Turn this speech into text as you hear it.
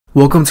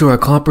Welcome to our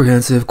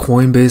comprehensive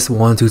Coinbase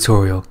One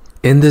tutorial.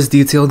 In this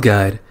detailed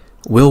guide,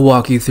 we'll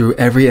walk you through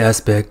every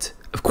aspect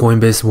of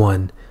Coinbase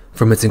One,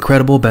 from its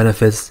incredible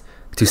benefits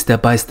to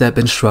step-by-step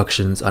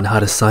instructions on how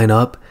to sign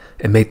up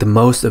and make the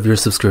most of your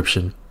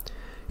subscription.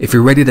 If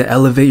you're ready to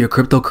elevate your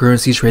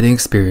cryptocurrency trading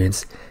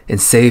experience and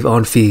save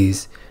on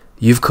fees,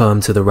 you've come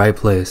to the right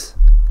place.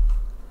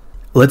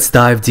 Let's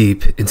dive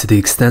deep into the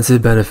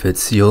extensive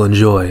benefits you'll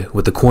enjoy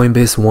with the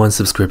Coinbase One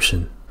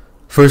subscription.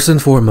 First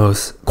and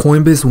foremost,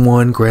 Coinbase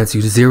One grants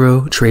you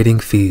zero trading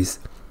fees.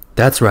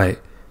 That's right,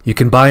 you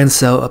can buy and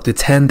sell up to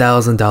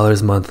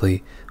 $10,000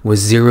 monthly with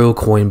zero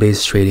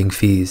Coinbase trading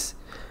fees.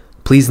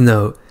 Please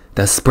note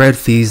that spread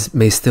fees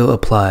may still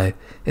apply,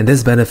 and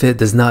this benefit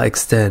does not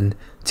extend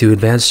to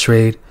Advanced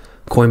Trade,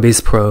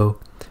 Coinbase Pro,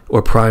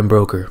 or Prime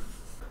Broker.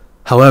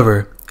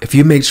 However, if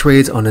you make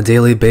trades on a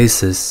daily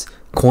basis,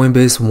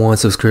 Coinbase One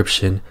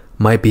subscription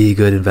might be a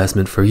good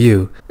investment for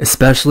you,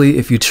 especially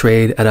if you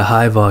trade at a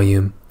high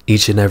volume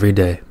each and every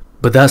day.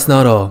 But that's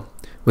not all.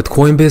 With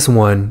Coinbase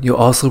One, you'll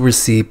also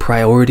receive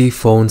priority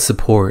phone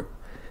support.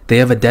 They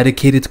have a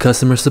dedicated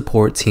customer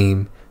support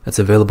team that's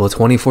available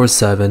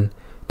 24/7,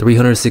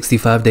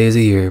 365 days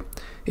a year,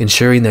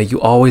 ensuring that you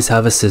always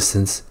have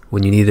assistance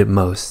when you need it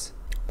most.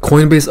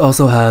 Coinbase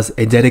also has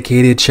a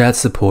dedicated chat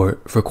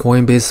support for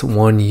Coinbase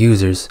One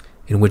users,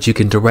 in which you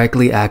can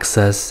directly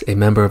access a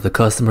member of the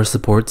customer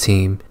support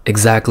team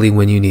exactly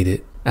when you need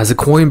it. As a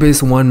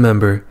Coinbase One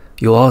member,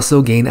 you'll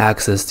also gain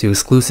access to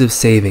exclusive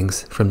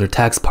savings from their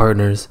tax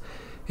partners,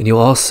 and you'll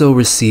also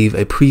receive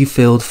a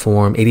pre-filled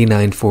Form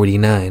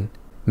 8949,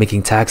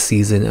 making tax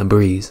season a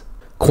breeze.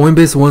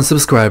 Coinbase One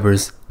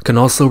subscribers can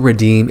also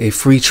redeem a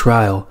free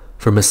trial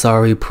for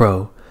Masari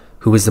Pro,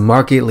 who is the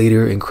market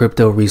leader in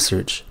crypto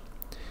research.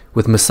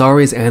 With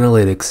Masari's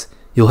analytics,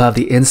 you'll have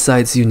the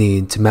insights you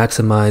need to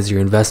maximize your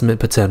investment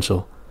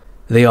potential.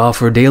 They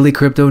offer daily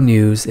crypto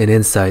news and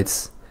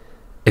insights,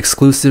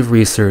 exclusive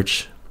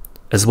research,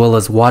 as well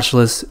as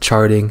watchlist,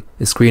 charting,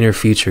 and screener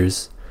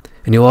features,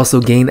 and you'll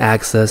also gain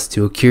access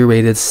to a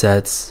curated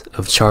set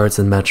of charts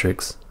and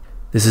metrics.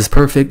 This is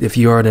perfect if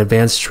you are an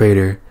advanced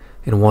trader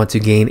and want to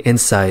gain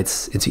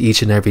insights into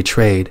each and every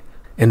trade.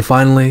 And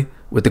finally,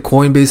 with the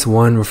Coinbase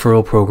One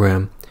referral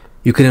program,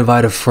 you can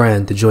invite a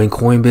friend to join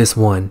Coinbase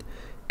One,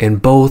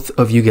 and both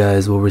of you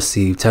guys will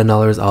receive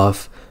 $10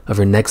 off of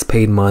your next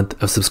paid month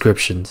of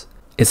subscriptions.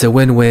 It's a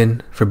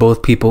win-win for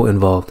both people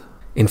involved.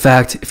 In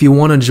fact, if you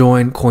want to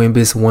join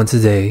Coinbase One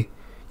today,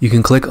 you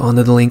can click on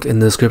the link in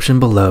the description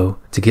below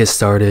to get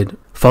started.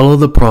 Follow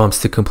the prompts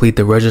to complete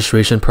the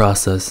registration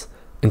process,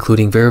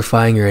 including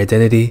verifying your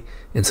identity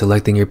and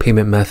selecting your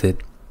payment method.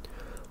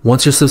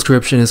 Once your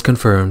subscription is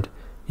confirmed,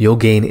 you'll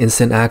gain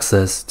instant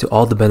access to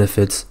all the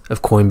benefits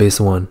of Coinbase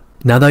One.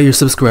 Now that you're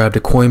subscribed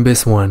to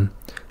Coinbase One,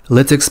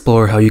 let's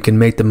explore how you can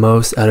make the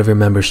most out of your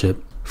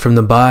membership. From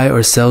the buy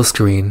or sell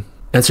screen,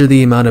 enter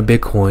the amount of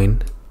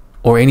Bitcoin,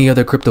 or any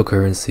other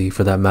cryptocurrency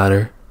for that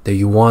matter, that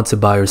you want to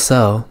buy or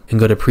sell, and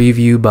go to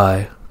Preview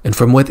Buy. And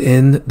from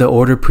within the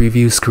Order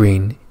Preview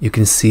screen, you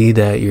can see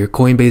that your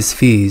Coinbase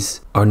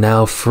fees are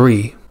now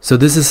free. So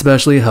this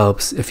especially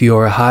helps if you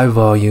are a high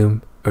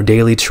volume or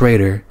daily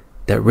trader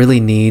that really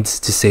needs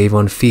to save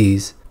on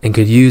fees and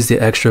could use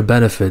the extra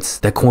benefits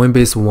that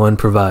Coinbase One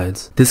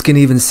provides. This can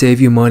even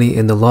save you money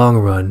in the long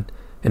run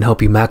and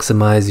help you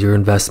maximize your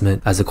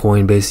investment as a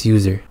Coinbase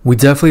user. We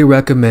definitely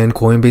recommend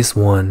Coinbase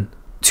One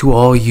to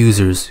all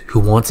users who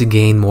want to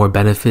gain more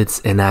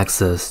benefits and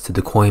access to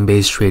the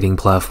Coinbase trading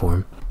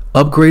platform.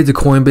 Upgrade to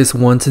Coinbase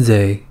One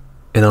today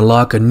and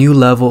unlock a new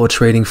level of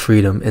trading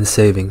freedom and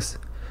savings.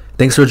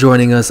 Thanks for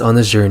joining us on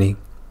this journey,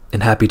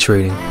 and happy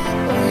trading.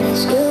 What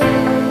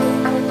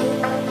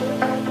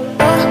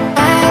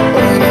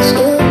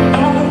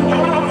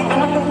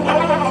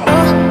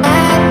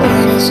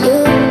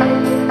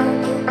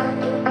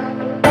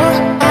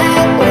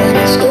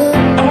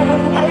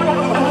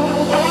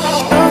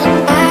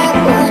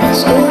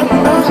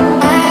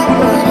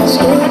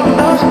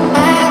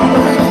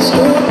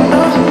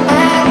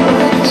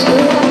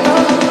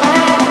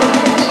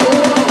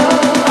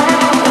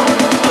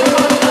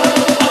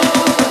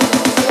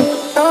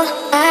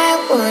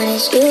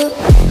is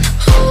you?